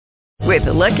With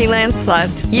the Lucky Land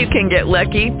Slots, you can get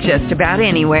lucky just about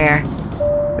anywhere.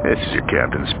 This is your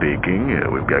captain speaking.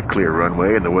 We've got clear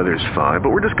runway and the weather's fine,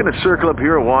 but we're just going to circle up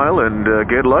here a while and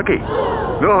get lucky.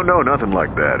 No, nothing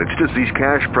like that. It's just these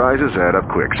cash prizes add up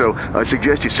quick. So I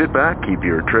suggest you sit back, keep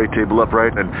your tray table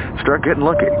upright, and start getting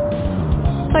lucky.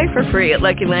 Play for free at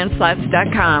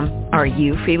LuckyLandSlots.com. Are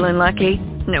you feeling lucky?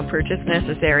 No purchase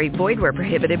necessary. Void where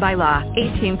prohibited by law.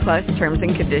 18 plus terms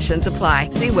and conditions apply.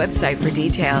 See website for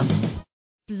details.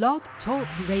 Blog Talk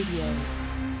Radio.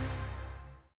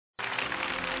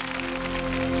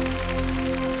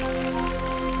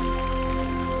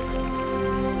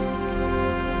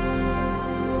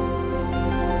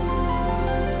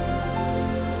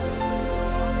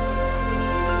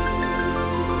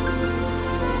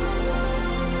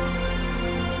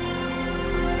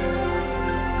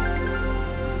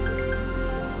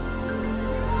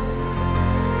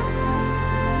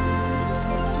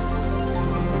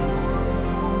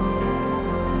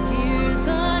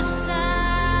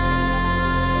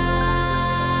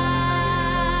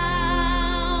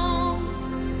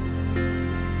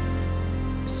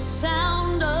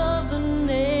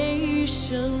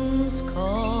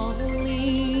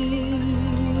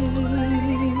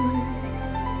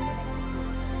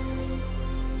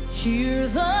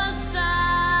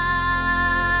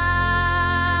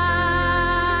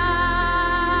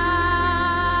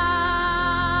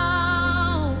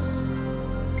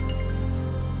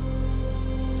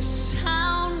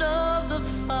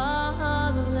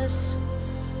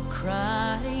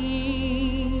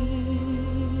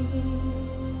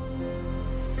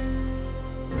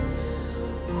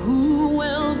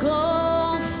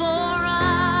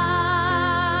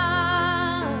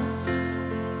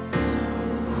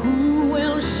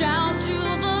 Will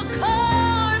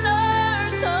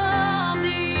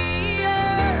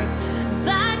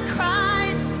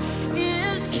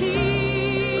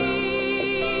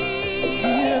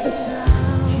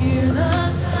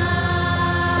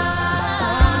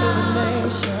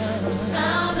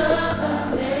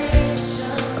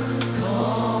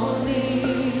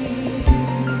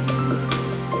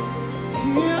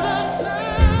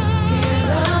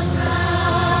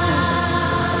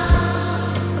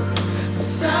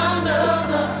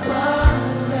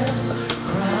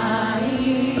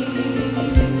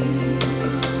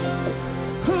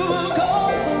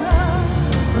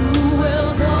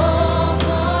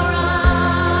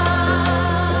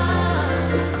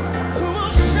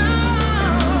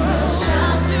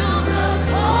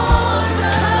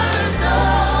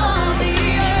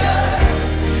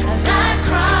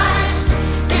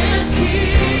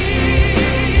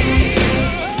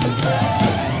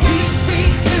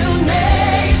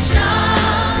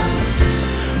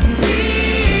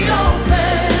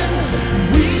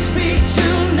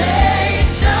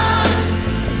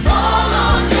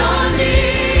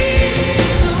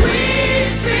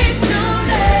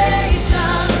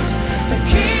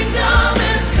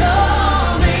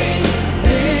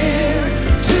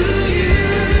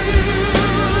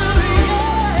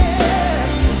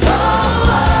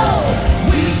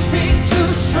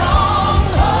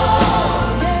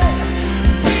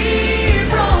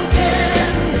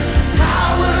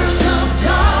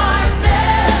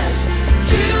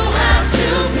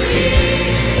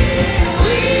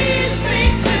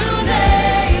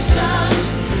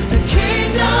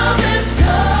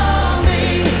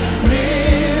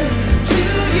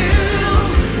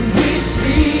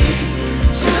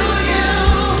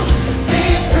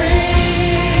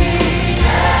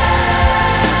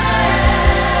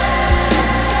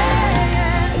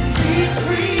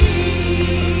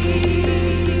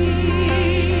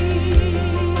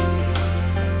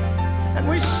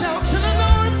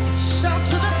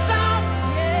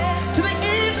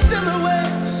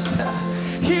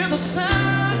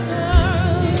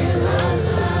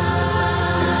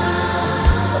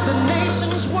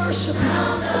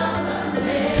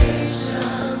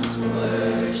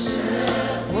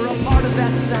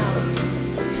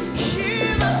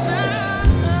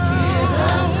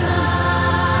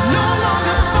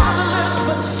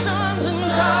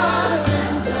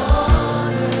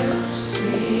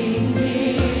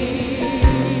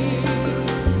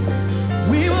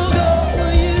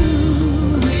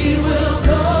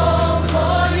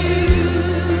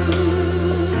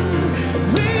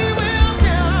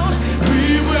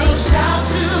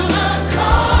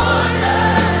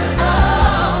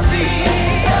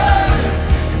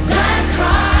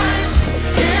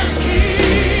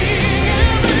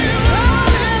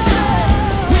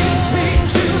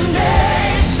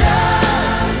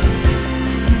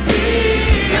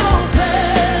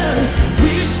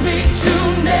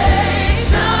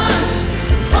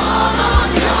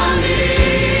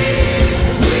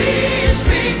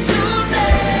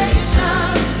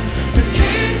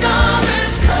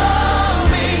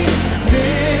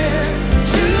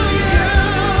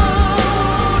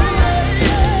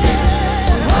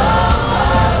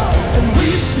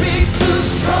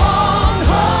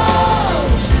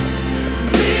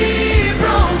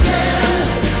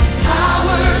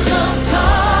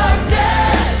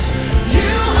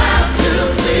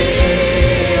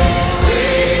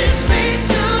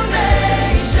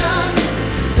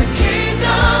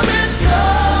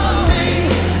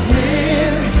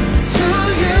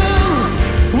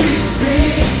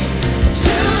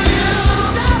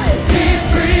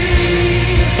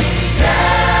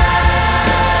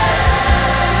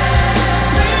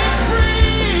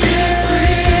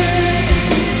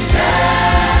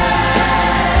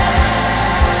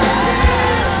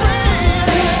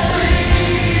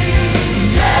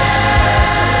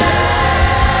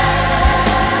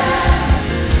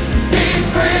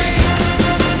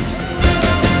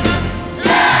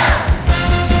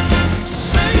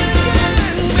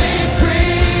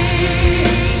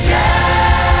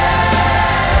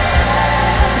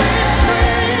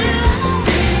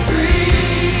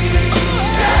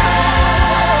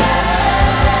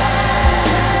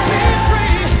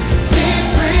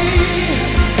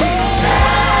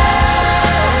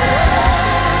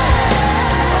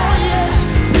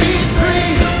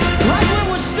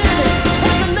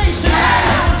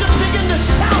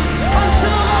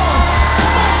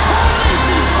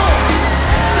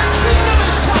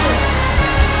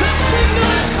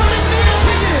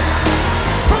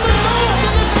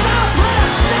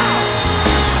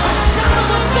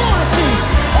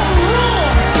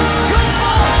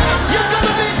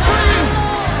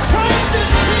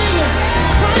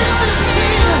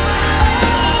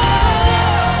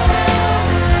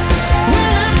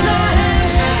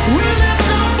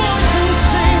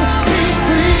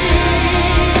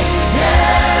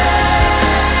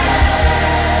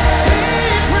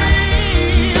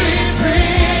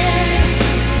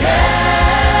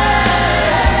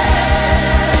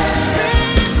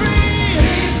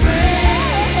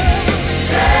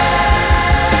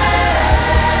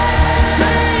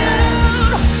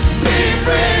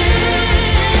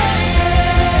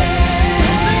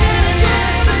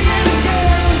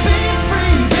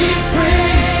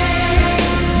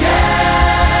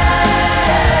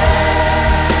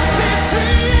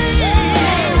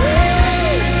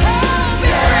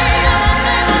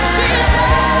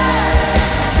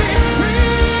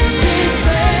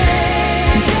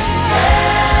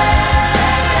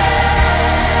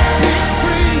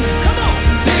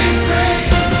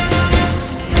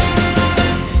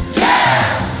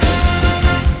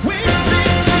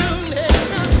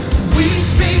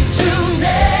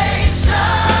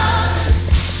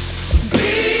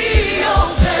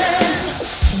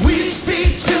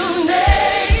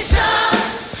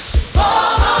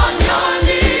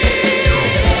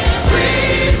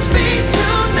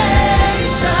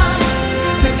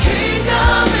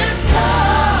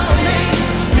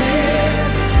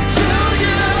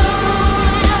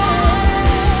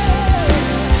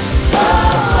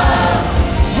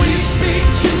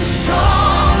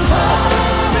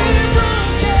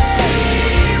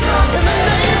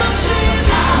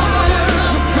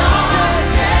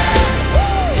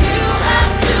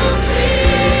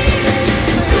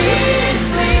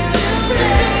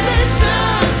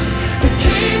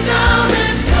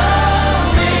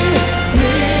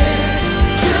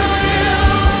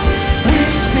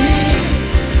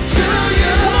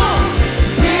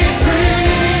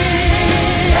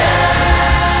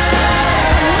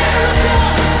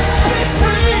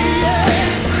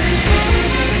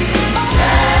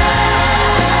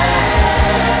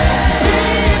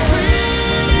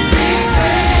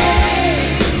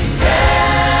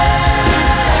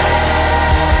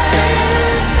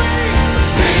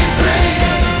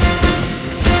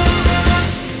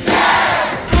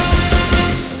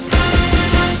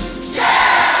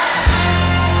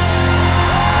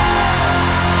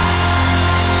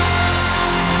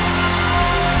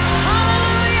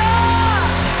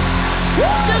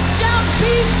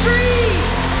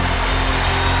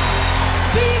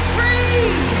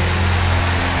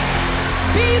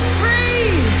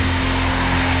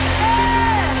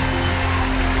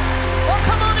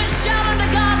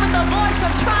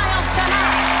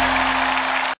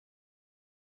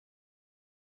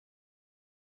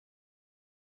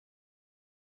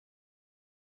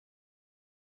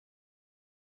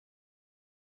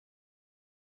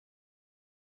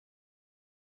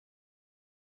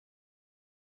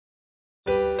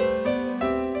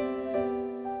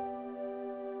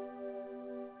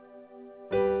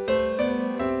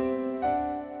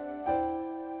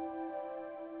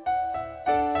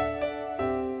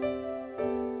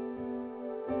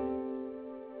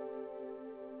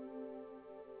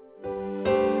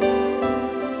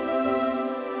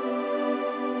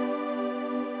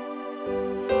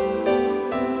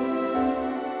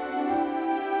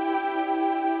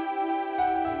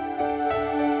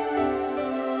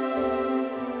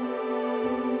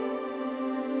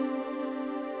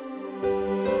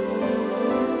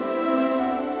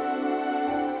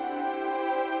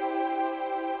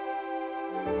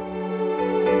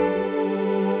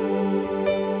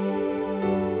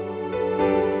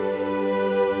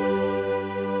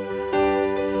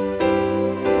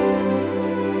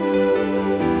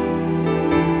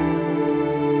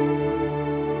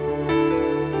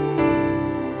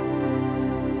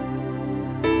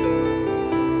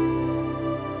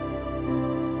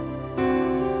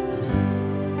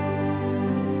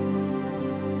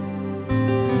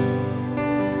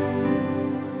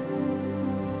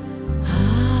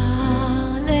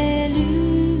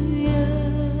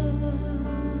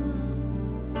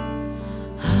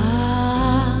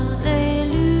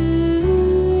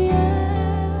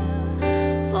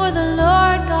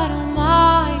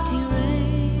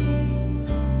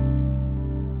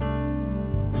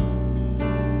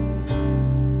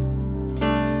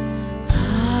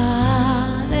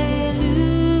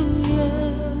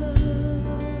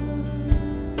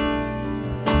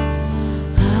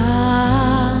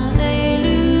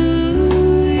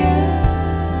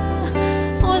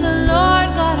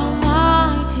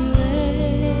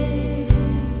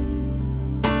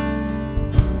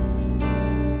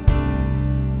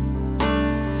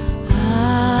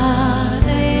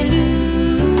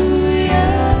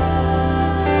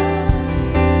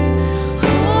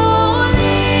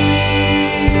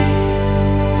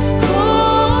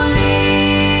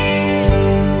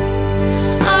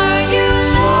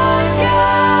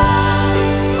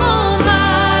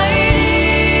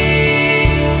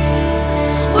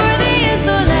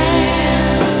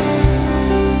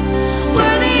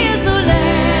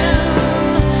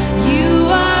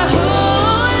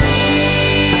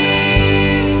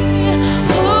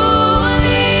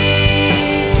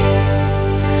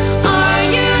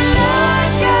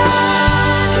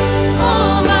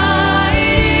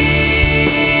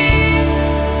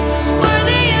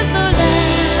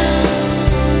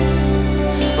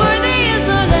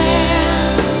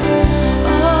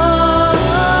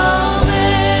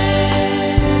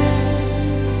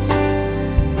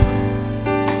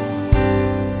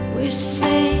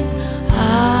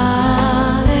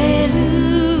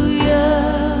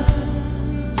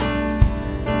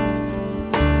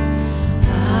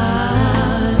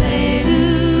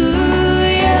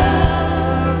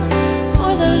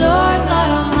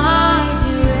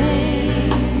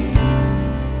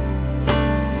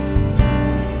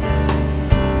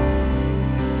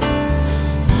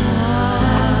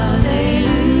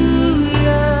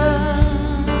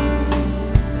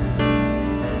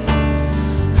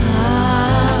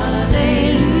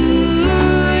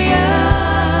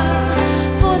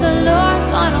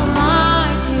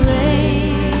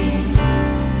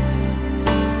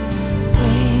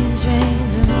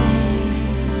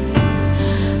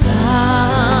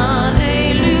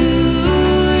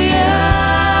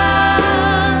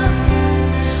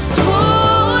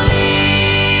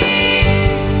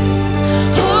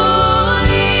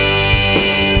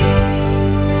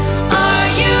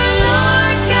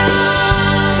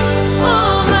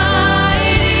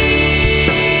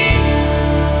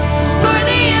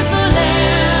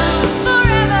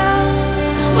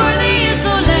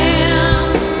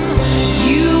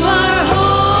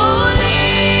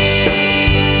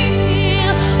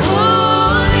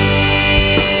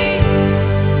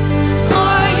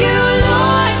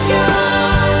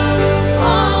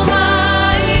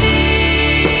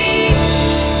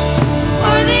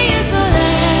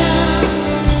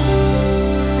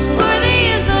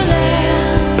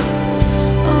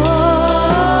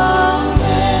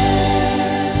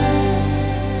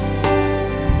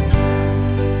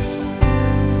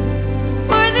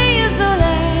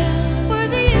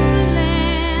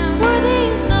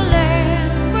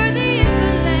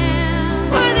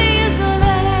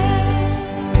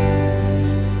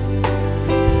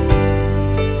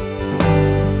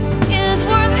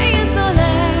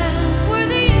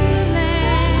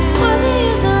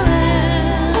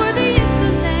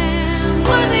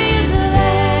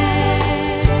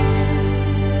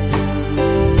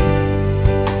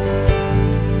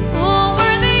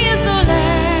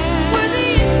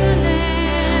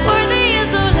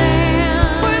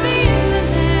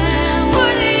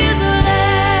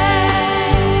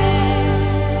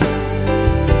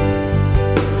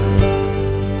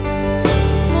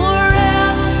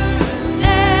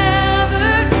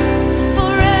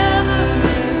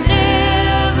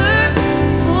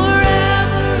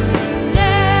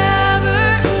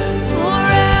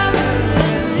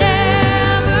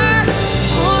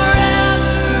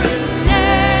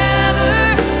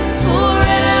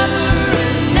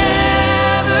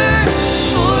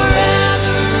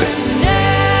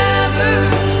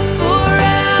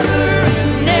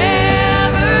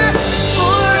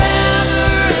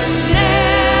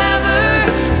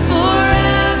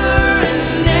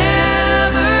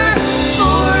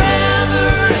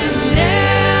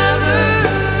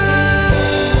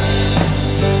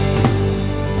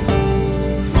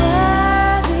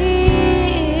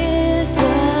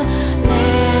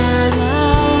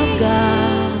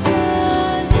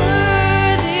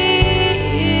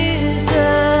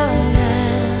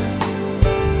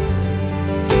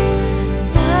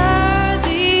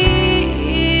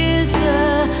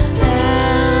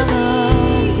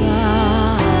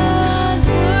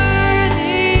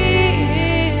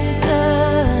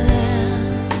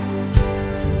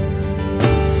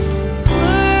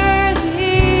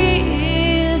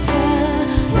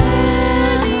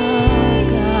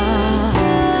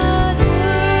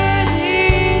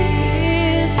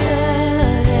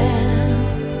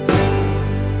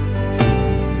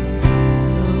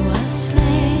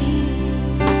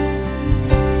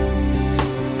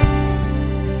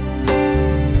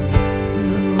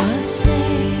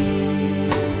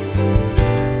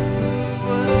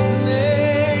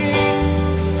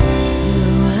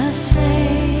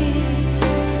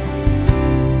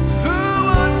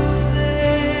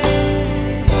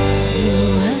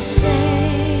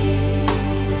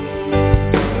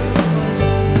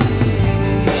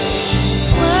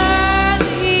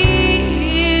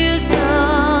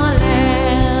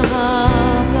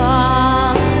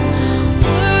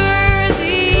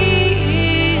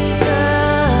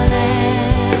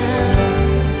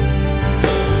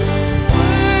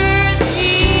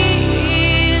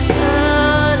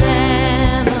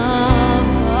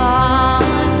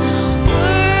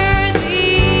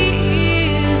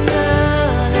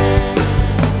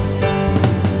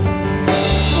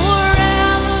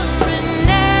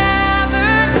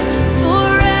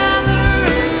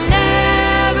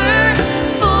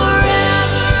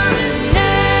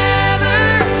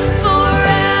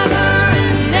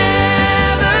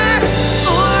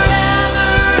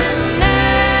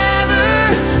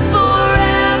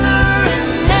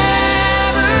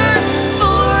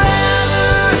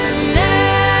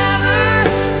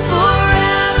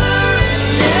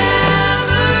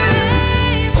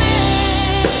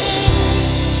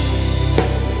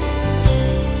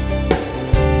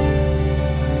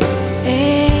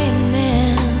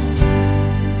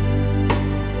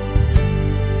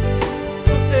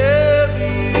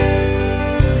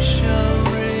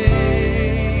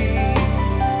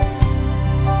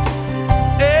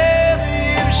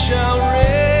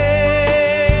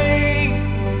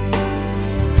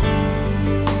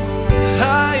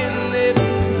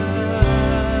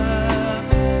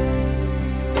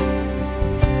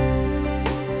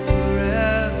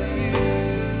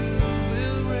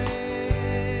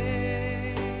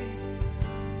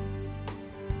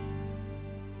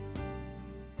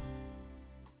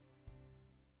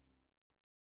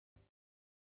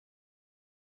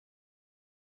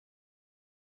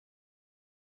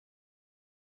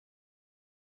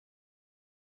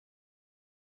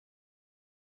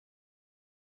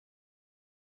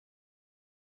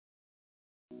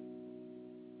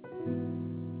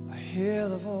I hear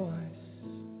the voice.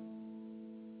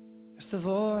 It's the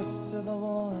voice of the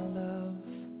one I love.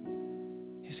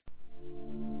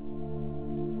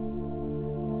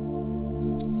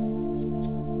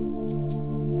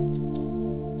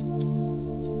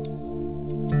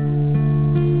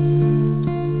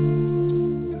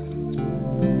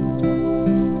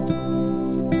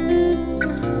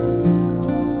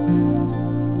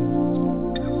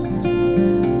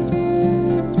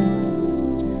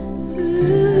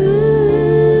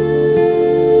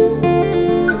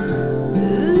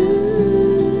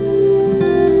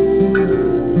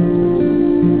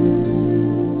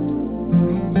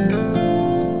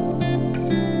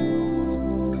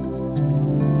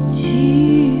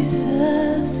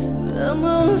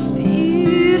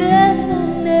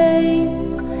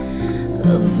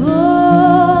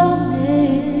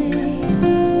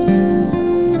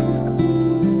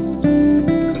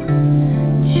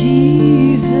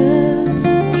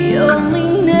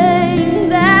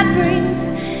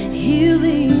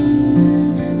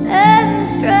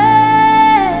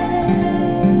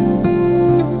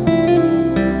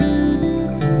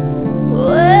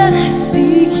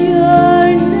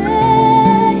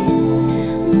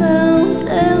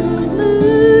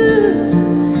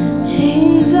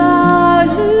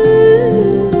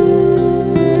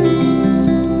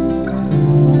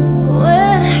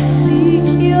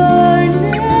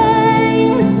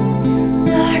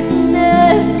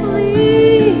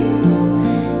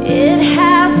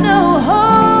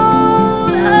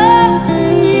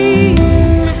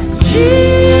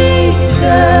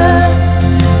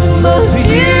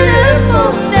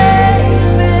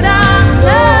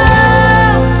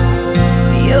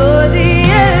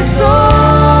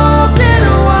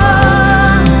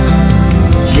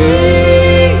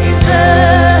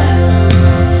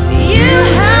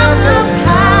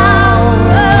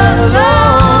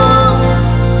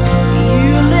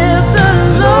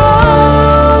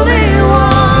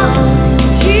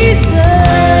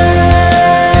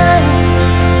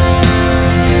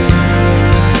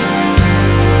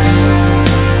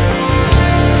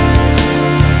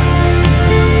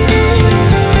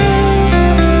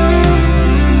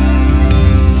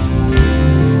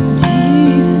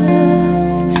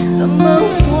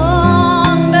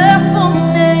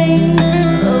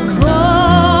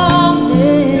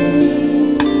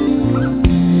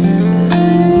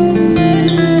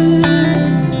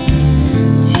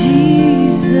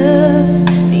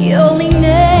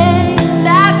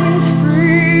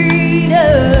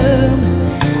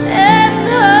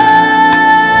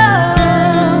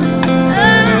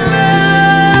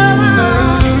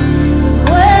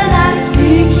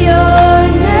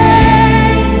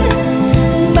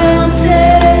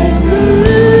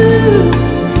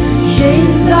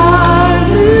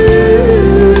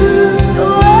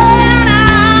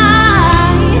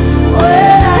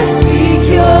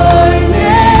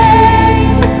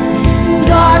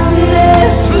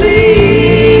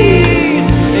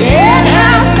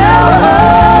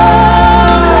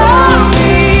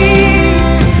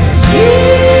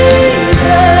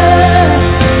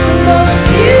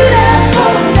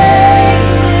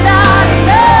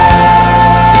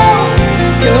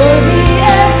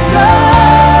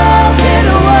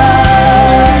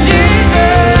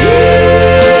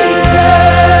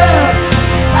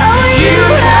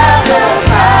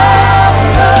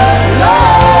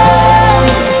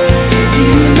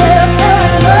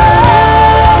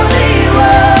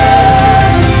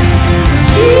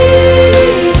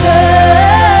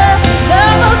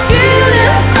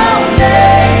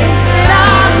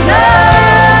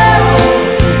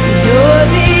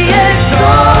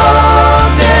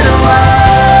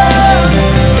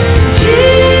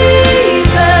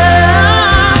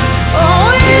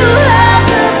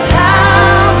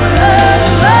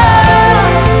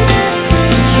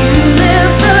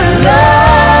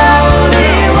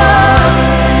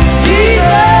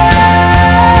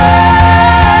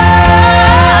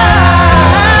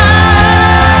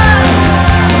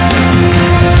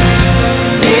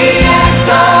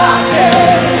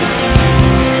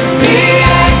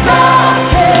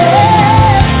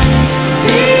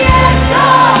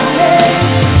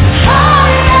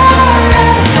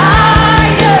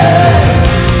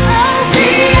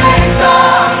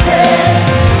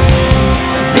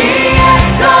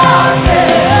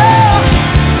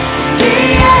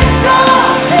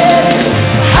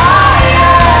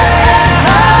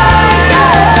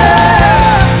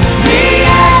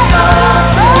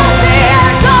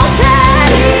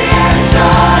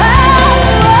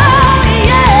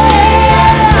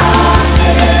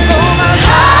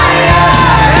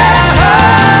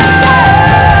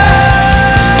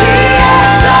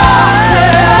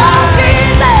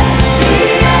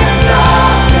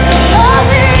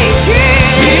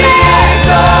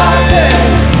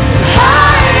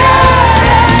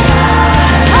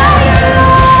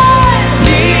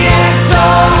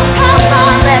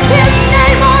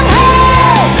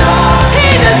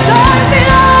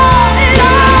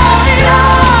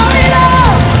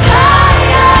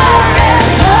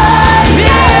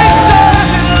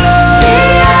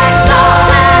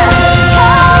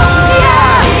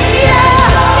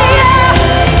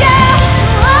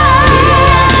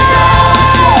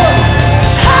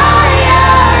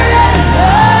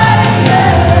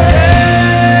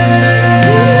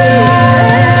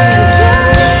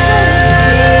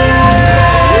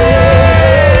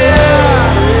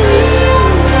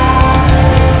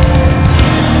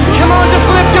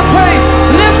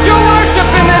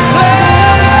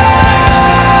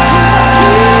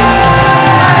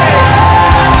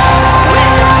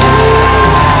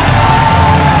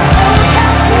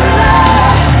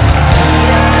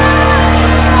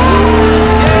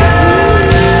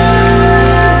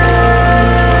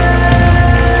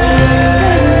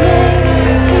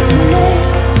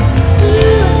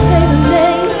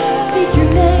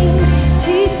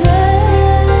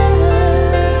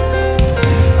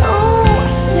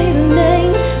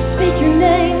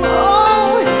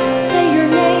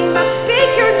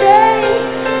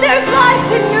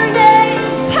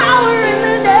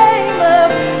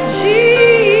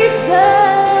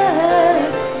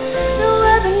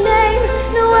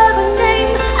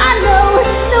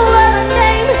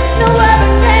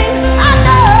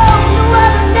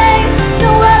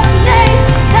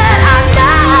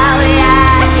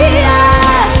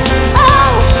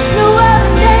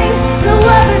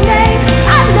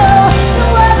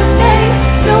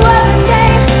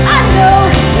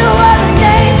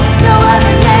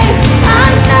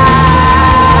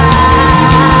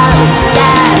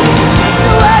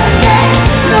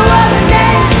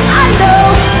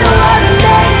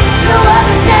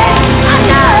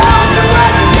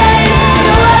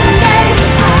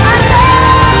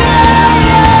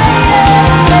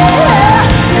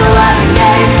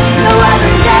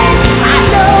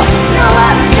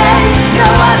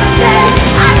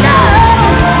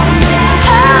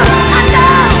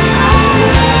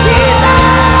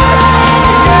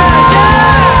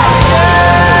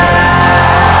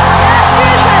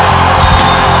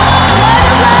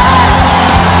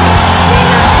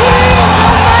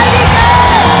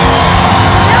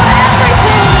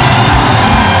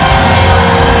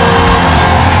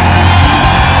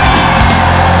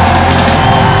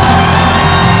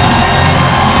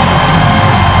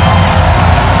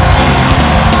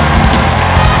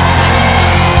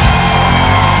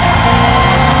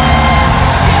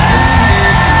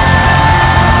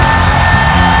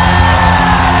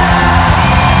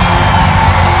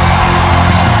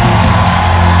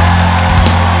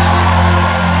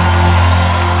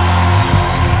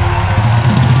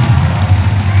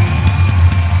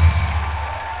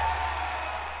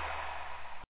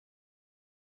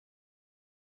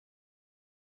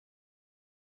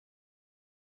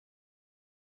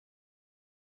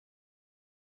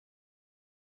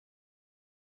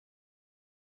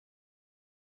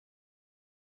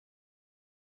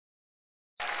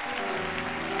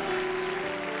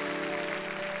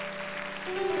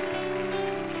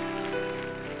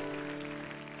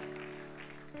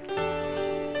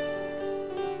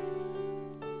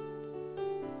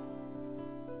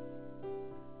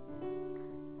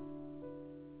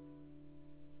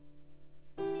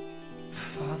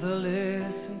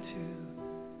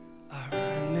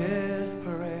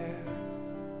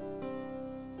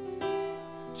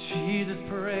 Jesus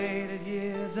paraded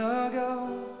years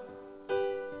ago.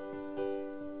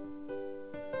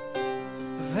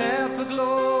 There for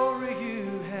glory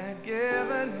you had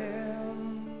given him,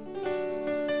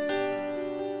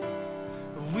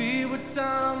 we would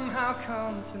somehow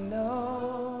come to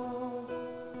know.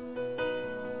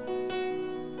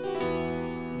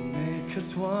 Make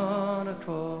us one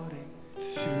according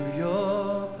to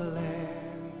your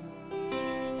plan,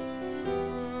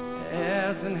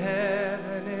 as in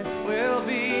heaven it will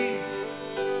be,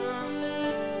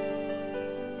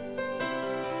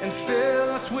 and fill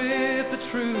us with the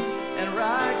truth and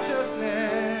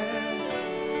righteousness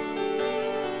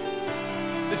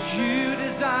that you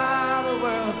desire the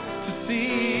world to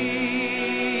see.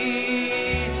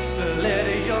 So let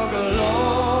your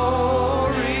glory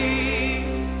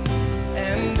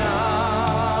and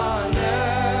honor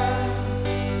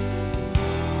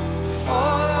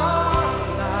fall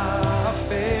on our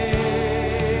faith.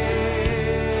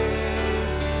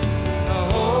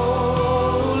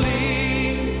 Holy,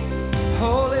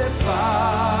 Holy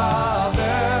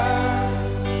Father,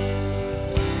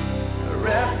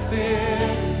 rest in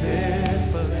this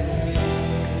place.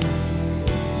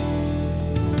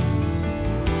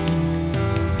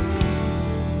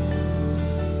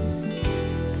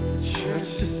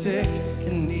 Church is sick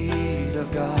in need of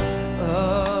God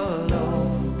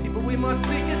alone. People, we must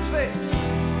seek his face.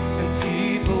 And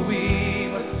people, we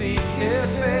must seek his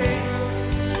face.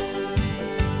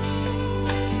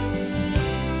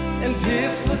 And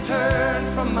if we turn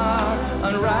from our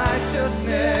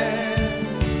unrighteousness,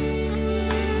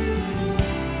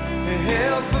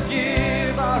 he'll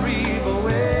forgive our evil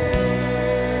ways.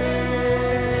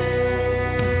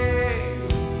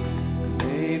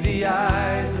 May the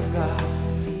eyes of God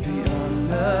be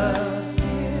on us,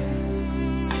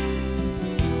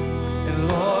 and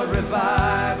Lord,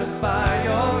 revive us by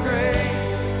your grace.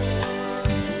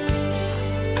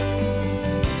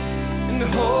 And the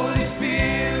Holy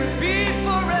Spirit be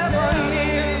forever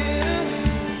near.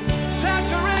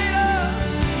 Saturate us,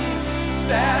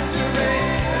 saturate.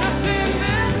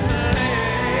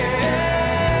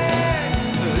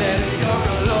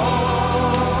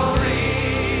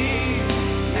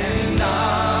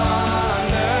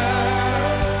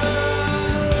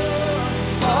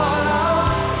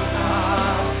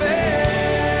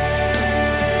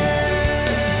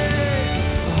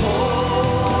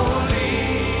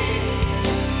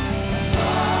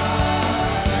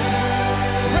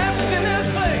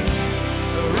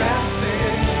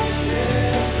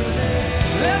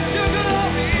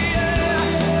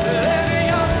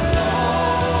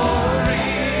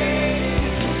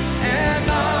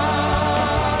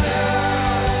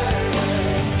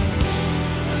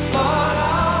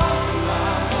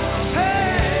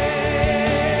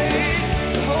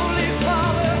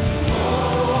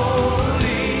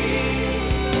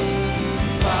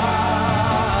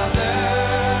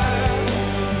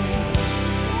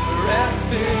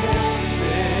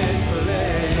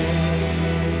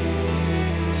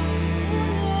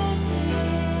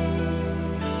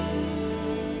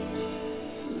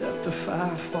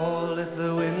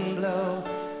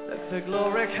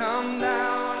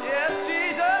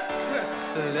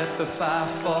 Let the fire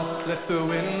fall, let the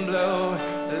wind blow,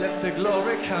 let the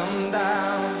glory come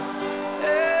down.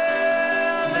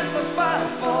 Yeah, let the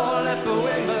fire fall, let the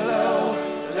wind blow,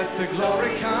 let the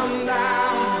glory come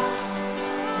down.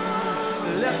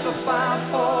 Let the fire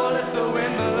fall, let the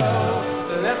wind blow,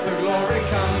 let the glory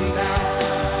come down.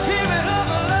 Give it up,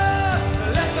 Lord,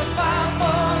 let the fire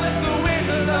fall, let the wind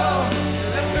blow,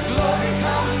 let the glory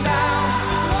come down.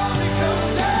 Glory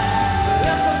come down.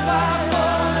 Let the fire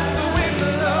fall, let the wind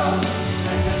blow,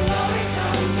 let the glory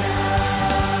come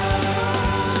down.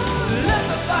 Let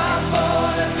the fire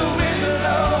fall, let the wind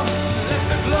blow, let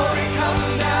the glory come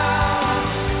down.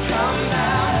 Come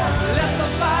down. Let the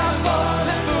fire fall,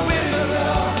 let the wind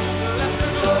blow, let the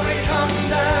glory come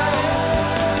down.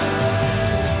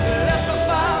 Let the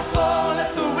fire fall,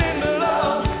 let the wind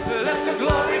blow, let the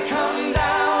glory come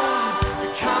down.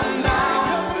 Come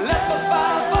down. Let the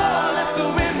fire fall, let the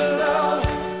wind blow,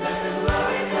 let the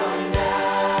glory come down.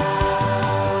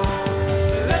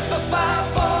 Let the fire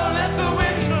fall, let the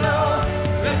wind blow,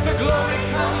 let the glory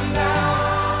come down.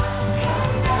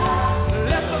 Come down.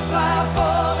 Let the fire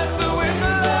fall, let the wind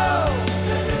blow,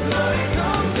 let the glory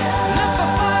come down. Let the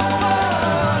fire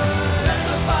fall, let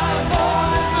the fire fall,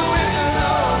 let the wind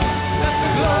blow, let the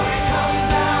glory come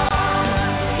down.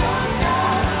 Come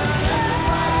down. Let the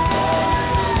fire fall, let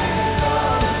the wind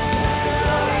blow, let the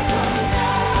glory come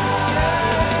down.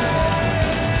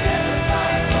 Let the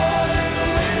fire fall, let the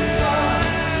wind blow,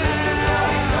 let the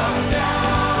glory come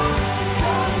down.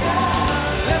 Come down.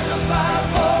 Let the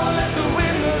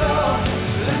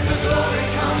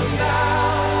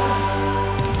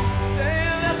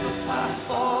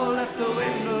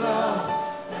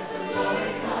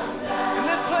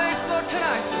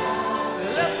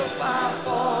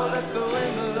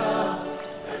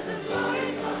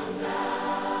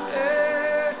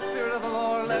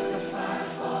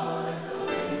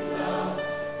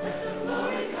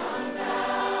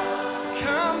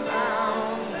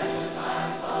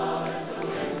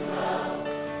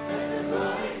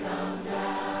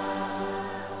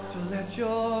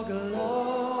your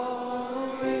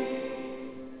glory.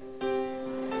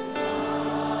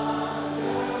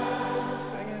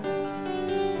 Sing it.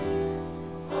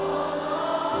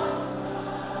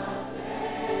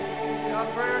 Hear our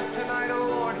prayers tonight, oh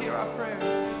Lord, hear our prayers.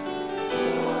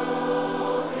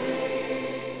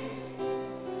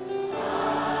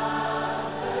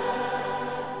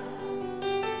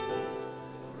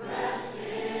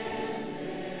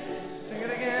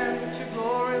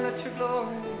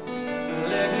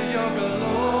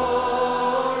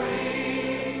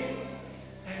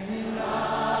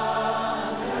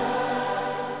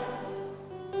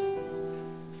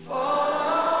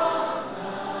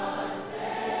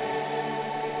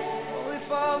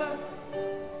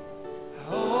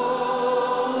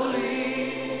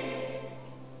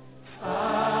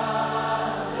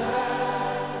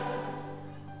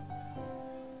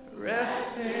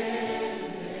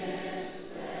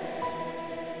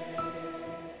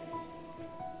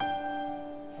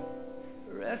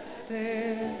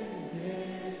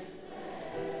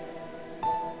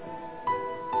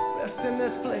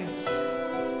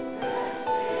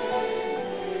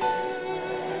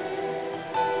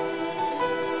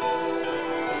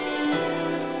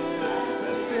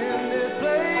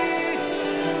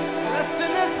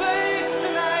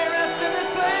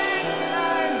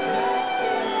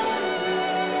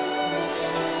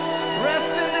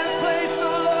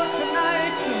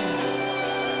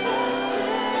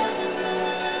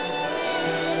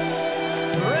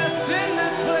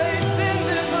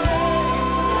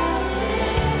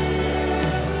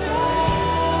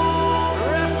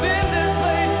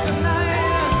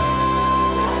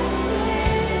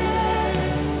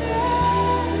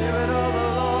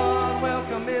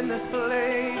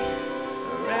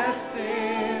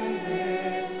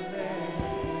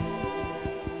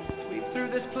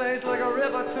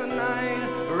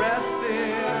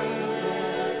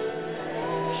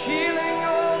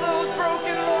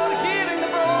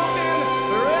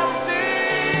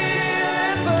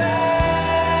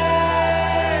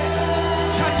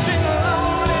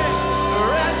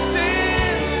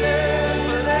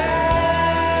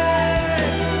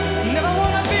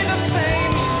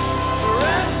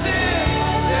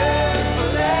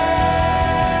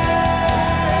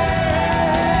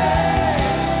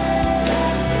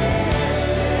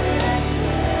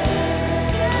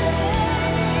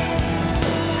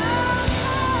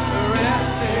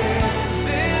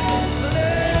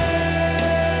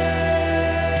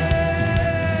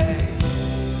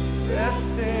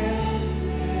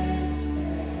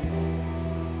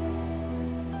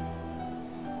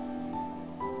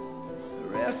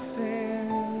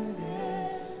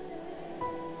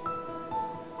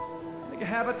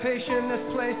 Habitation in this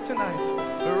place tonight.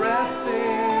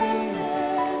 Resting.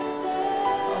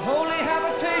 A holy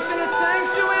habitation, a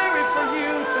sanctuary for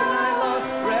you tonight, Lord.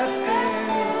 Resting.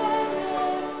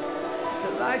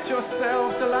 Delight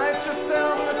yourself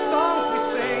in the songs we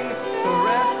sing.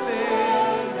 Resting.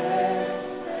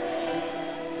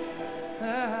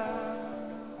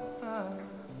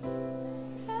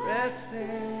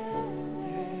 Resting.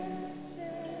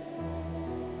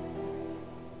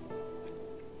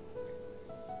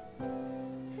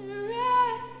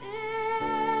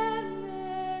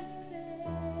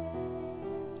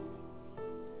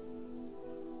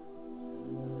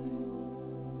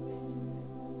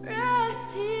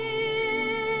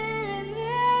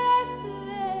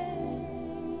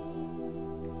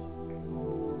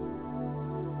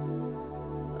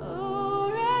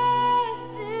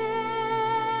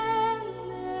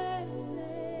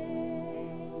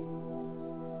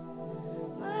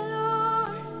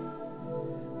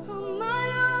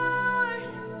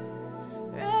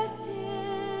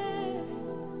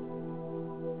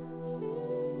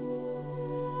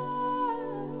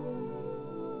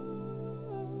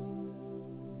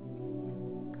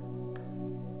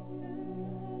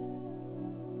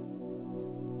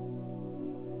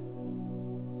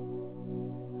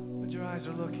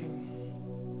 Are looking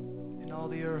in all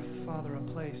the earth, Father, a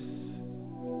place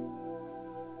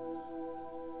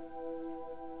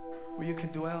where you can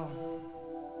dwell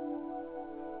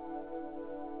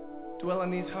in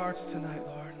these hearts tonight,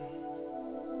 Lord.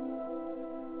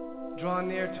 Draw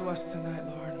near to us tonight,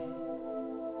 Lord.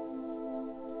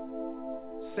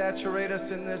 Saturate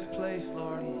us in this place,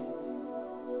 Lord.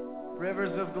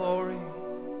 Rivers of glory,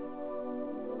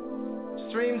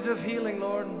 streams of healing,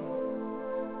 Lord.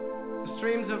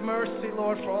 Streams of mercy,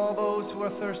 Lord, for all those who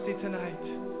are thirsty tonight.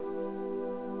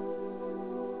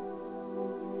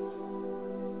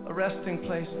 A resting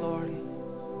place, Lord.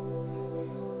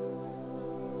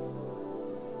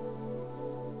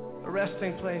 A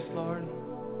resting place, Lord.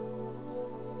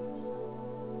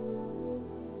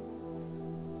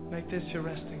 Make this your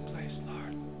resting place,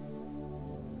 Lord.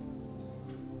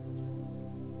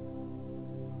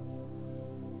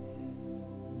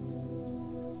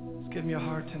 Just give me your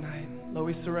heart tonight.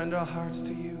 Lord, we surrender our hearts to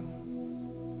you.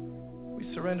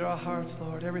 We surrender our hearts,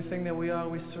 Lord. Everything that we are,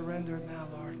 we surrender it now,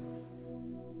 Lord.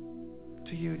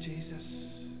 To you, Jesus.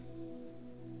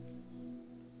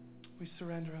 We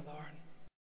surrender it, Lord.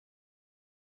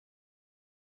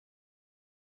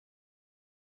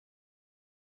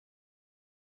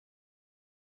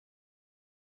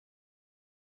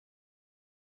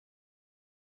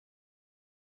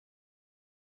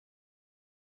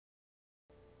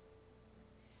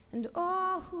 And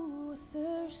all who are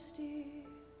thirsty,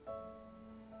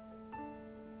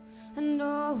 and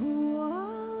all who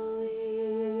are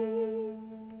weak,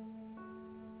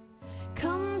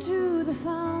 come to the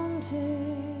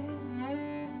fountain,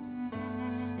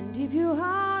 and dip your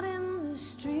heart in the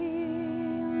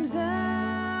streams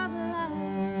of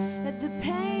life. Let the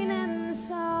pain and the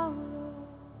sorrow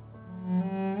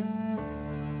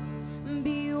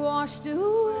be washed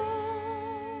away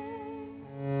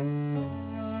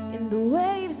in the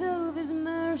waves of his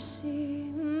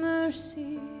mercy,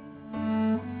 mercy,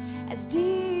 as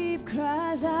deep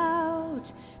cries out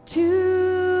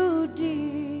to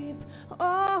deep.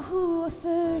 All who are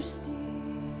thirsty,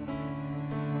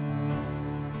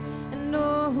 and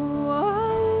all who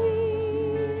are weak,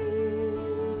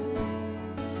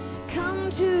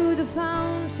 come to the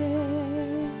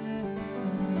fountain,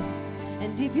 and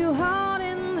dip your heart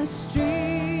in the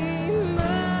stream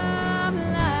of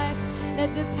life.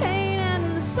 Let the pain and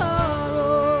the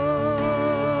sorrow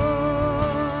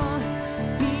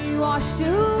be washed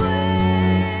away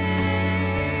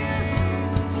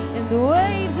in the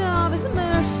waves of his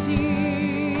mercy,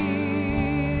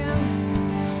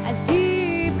 as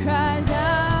deep cries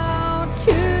out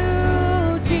to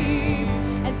deep,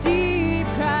 as deep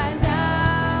cries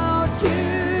out to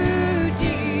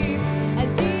deep, as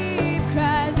deep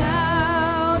cries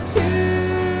out to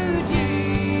deep.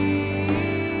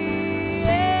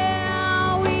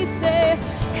 Yeah, we say,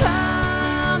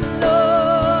 come,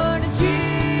 Lord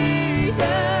Jesus,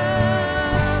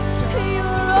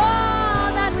 you're all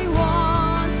that we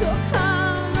want. So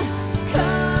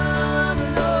come,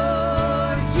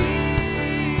 Lord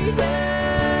Jesus,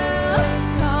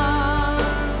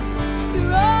 come,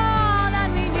 you're all that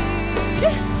we need.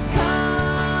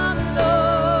 Come,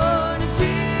 Lord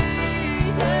Jesus,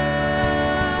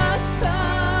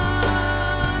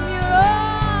 come, you're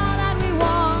all that we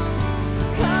want.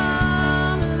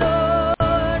 Come,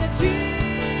 Lord Jesus,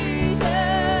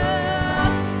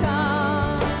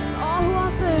 come. All who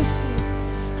are thirsty,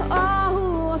 all who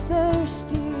are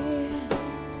thirsty,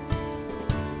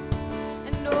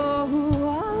 and all who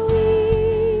are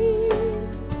weak,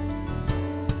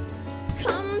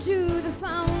 come to the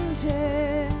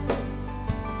fountain,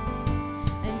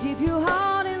 and dip your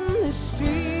heart in the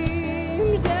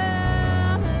streams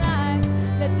of life.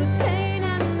 Let the pain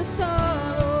and the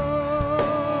sorrow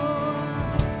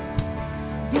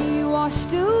be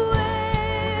washed away,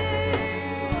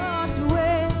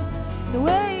 the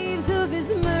waves of his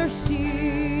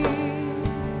mercy,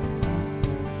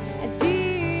 as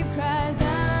deep cries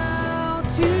out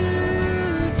to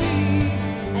deep,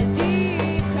 as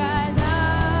deep cries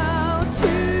out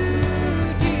to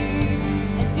deep,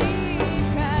 as deep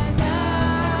cries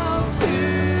out to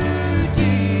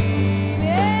deep.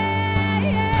 Yeah,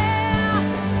 yeah.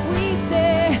 We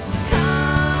say,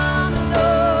 come,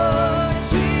 Lord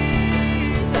Jesus,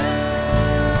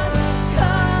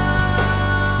 come.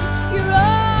 You're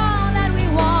all that we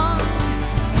want.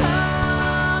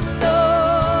 Come,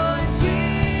 Lord Jesus,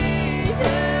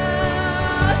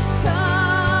 come.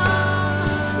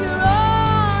 You're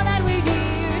all that we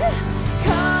need.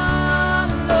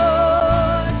 Come,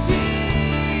 Lord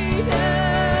Jesus,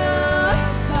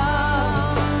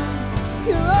 come.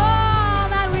 You're all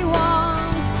that we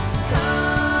want.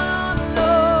 Come,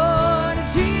 Lord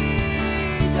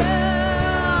Jesus,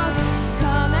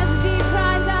 come. As deep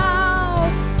cries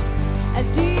out, as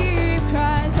deep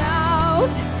cries out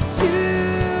to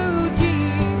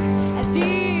deep, as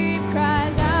deep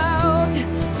cries out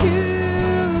to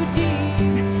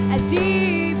deep, as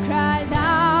deep cries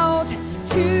out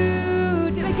to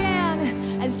deep again,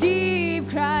 as deep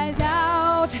cries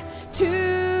out to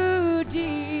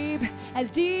deep, as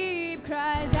deep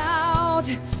cries out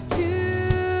to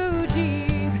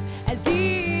deep, as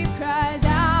deep cries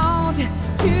out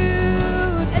to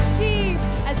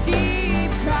as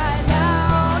deep cries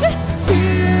out to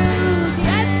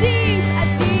as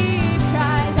deep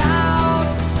cries out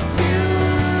to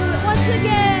once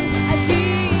again, as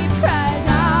deep cries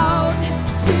out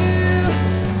to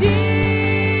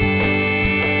deep.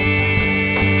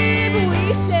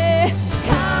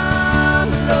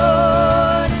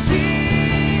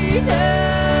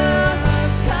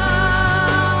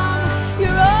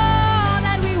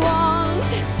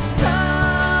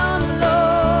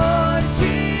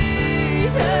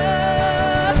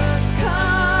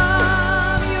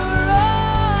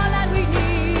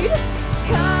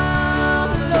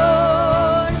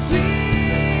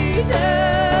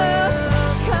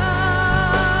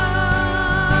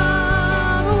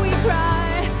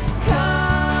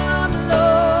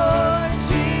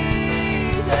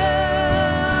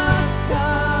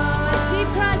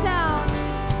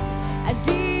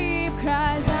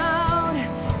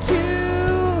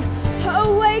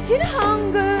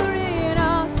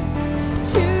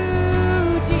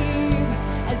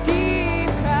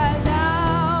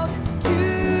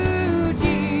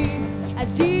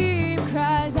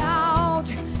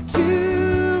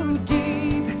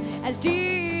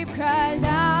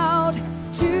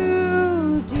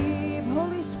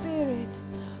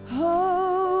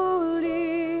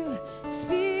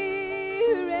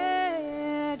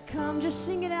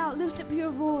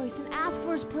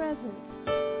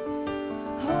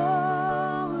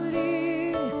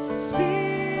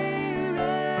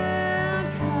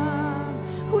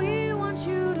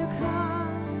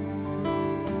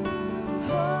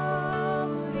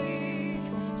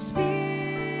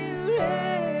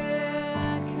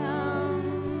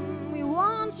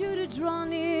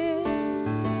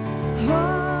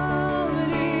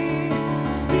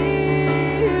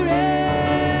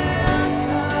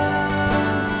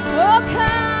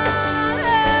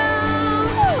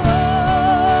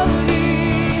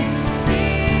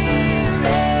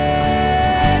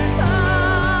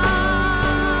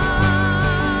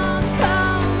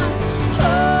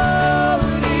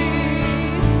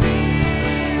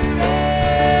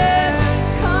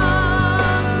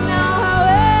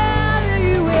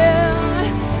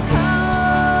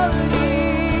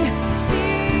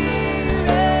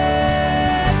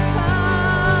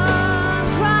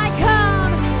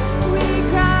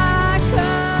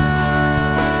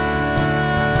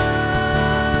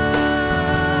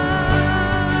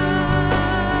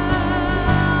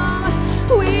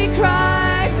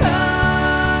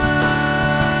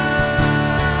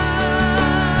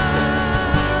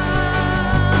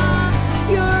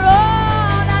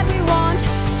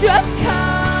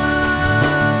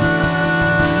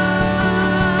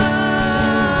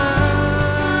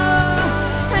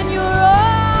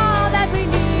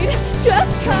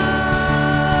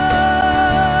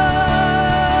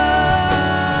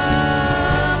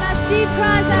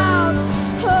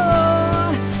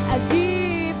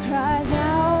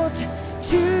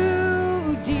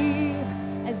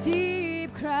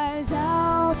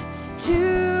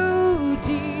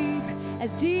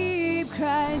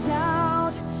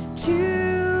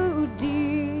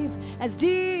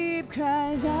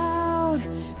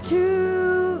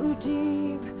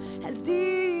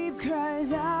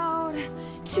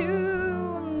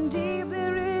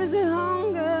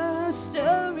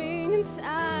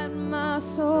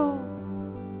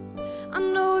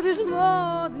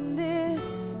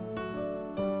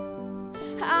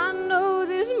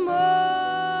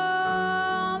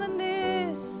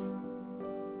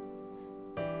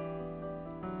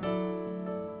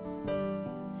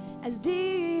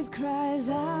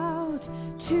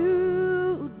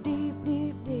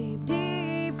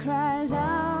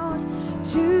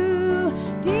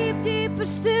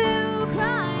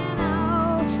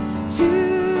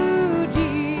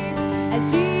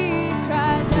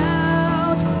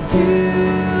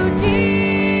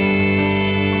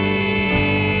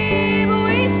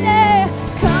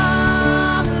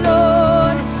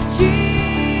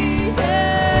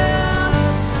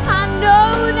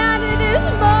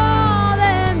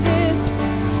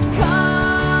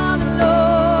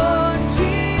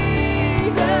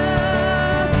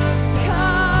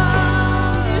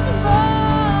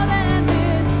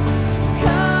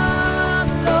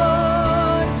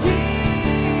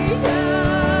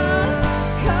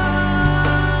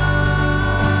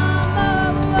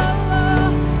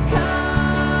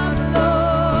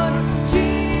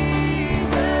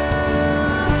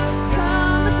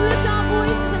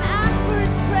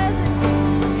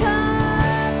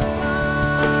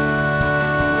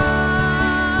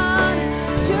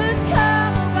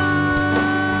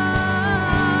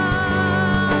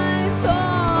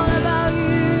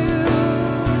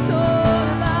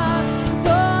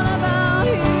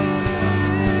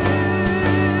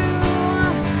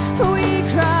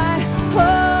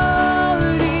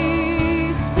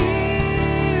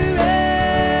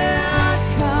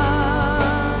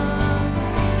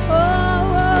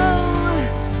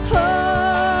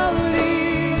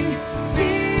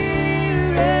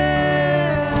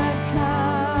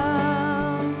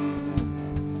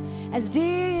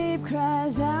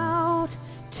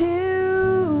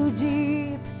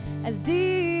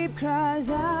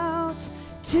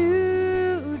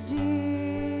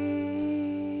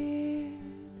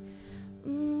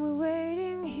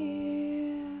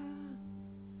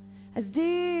 as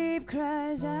deep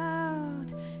cries out,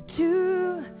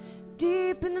 too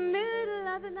deep in the middle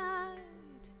of the night,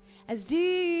 as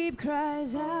deep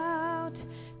cries out,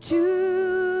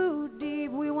 too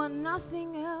deep, we want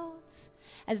nothing else,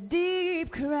 as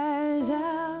deep cries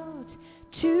out,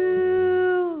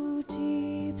 too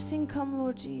deep. Sing, come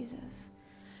Lord Jesus.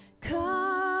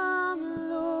 Come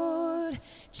Lord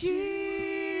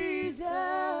Jesus,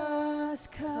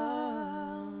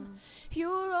 come.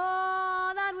 You're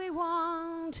all that we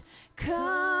want.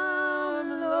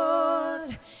 Come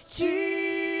Lord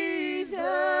Jesus,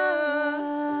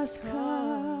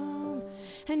 come.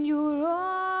 And you're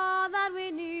all that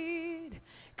we need.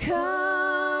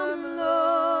 Come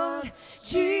Lord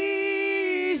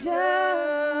Jesus,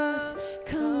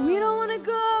 come. We don't want to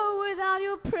go without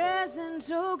your presence,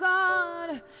 oh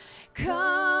God.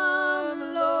 Come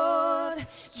Lord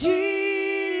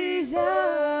Jesus,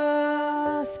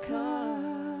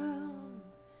 come.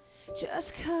 Just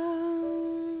come.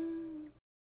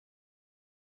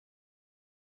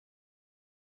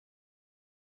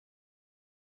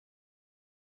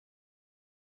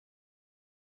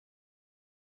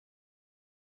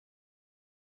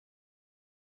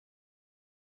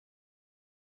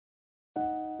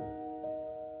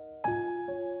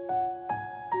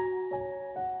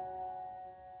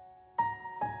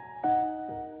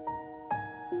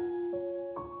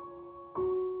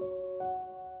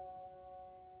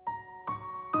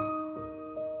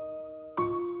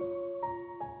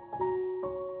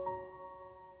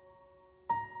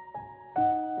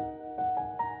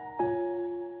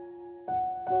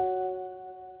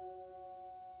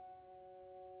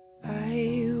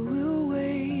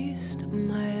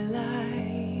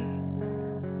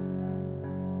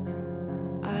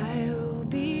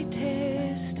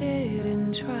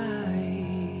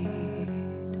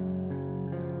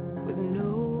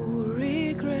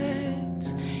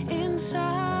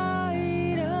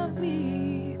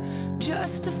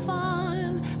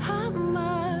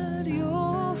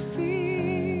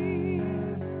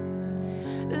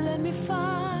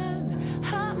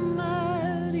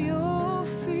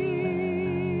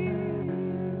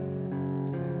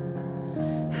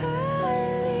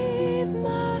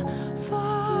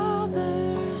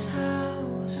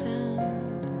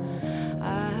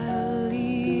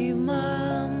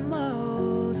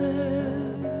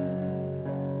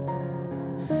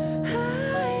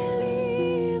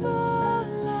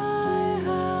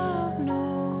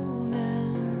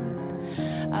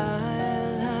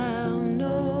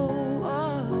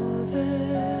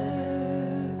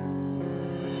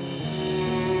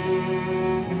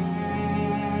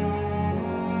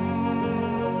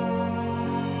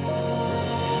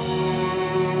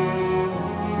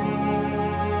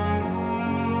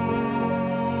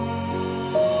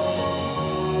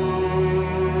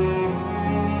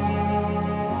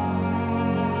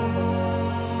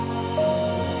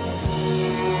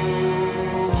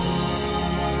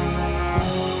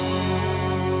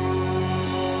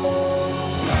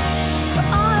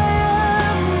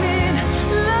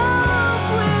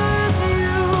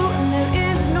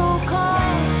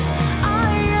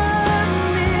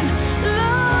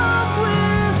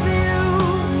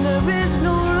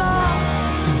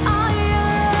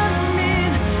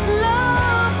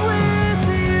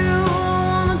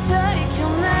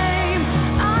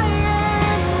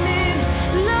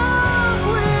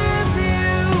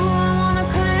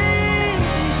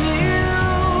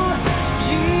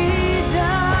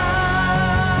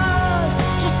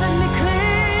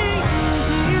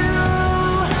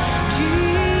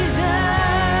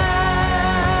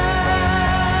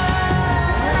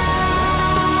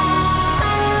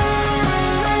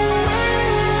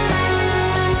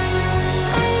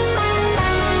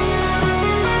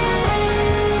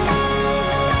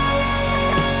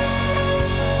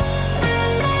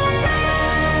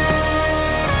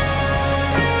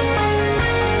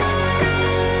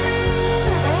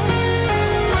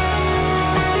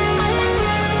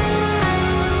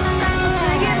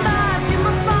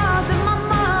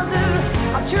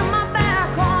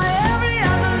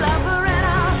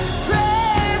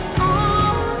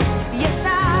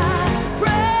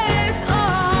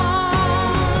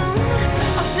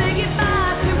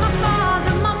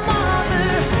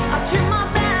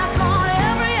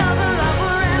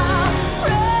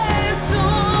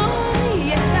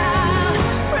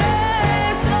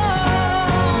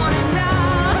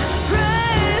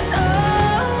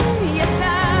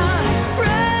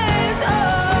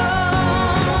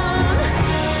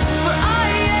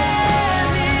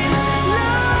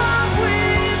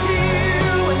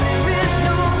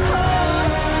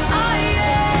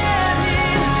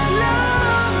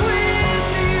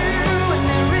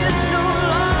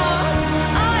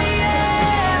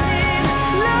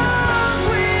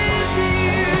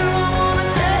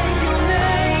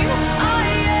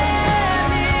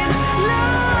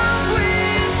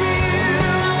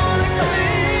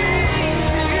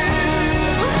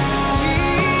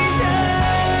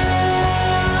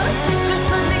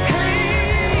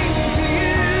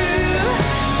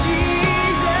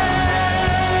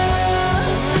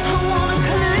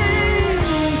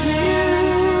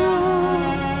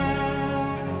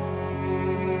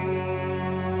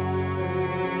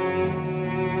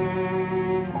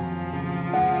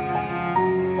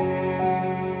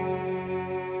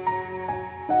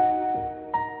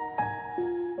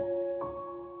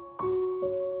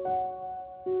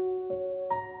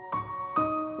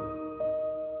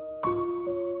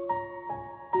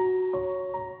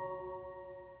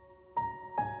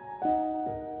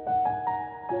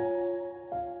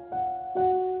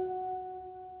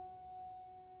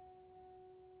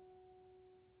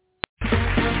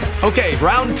 Okay,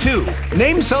 round 2.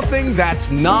 Name something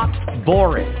that's not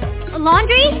boring. A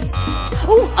laundry?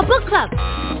 Ooh, a book club.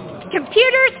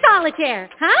 Computer solitaire,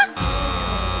 huh?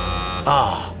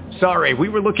 Ah, sorry, we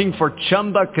were looking for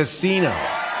Chumba Casino.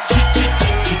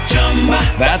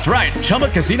 That's right,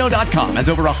 ChumbaCasino.com has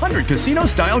over 100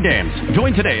 casino-style games.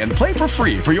 Join today and play for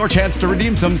free for your chance to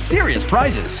redeem some serious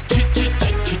prizes.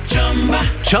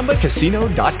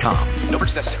 ChumbaCasino.com. No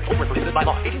purchase necessary. Void where prohibited by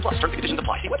law. 18+. Terms and conditions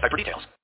apply. See website for details.